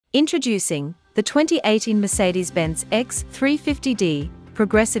Introducing the 2018 Mercedes-Benz X350D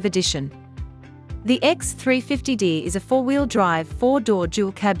Progressive Edition. The X350D is a four-wheel drive, four-door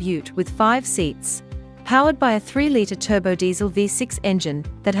dual-cab ute with 5 seats, powered by a 3-litre turbo diesel V6 engine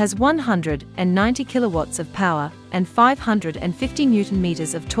that has 190 kilowatts of power and 550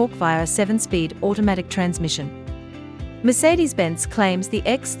 Newton-meters of torque via a 7-speed automatic transmission. Mercedes-Benz claims the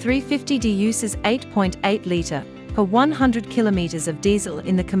X350D uses 8.8-litre per 100 kilometers of diesel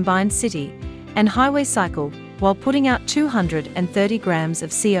in the combined city and highway cycle while putting out 230 grams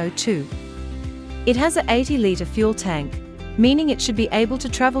of CO2. It has a 80-litre fuel tank, meaning it should be able to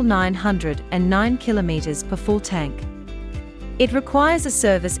travel 909 kilometers per full tank. It requires a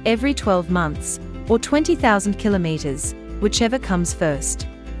service every 12 months or 20,000 kilometers, whichever comes first.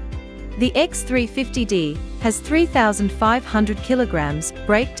 The X350D has 3,500 kilograms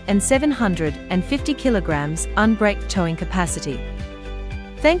braked and 750 kilograms unbraked towing capacity.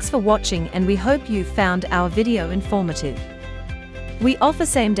 Thanks for watching, and we hope you found our video informative. We offer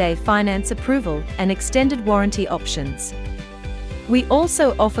same-day finance approval and extended warranty options. We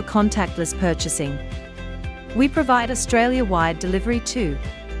also offer contactless purchasing. We provide Australia-wide delivery too.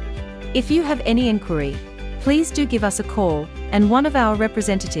 If you have any inquiry, please do give us a call, and one of our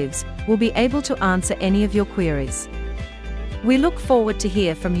representatives will be able to answer any of your queries. We look forward to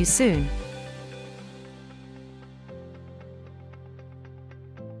hear from you soon.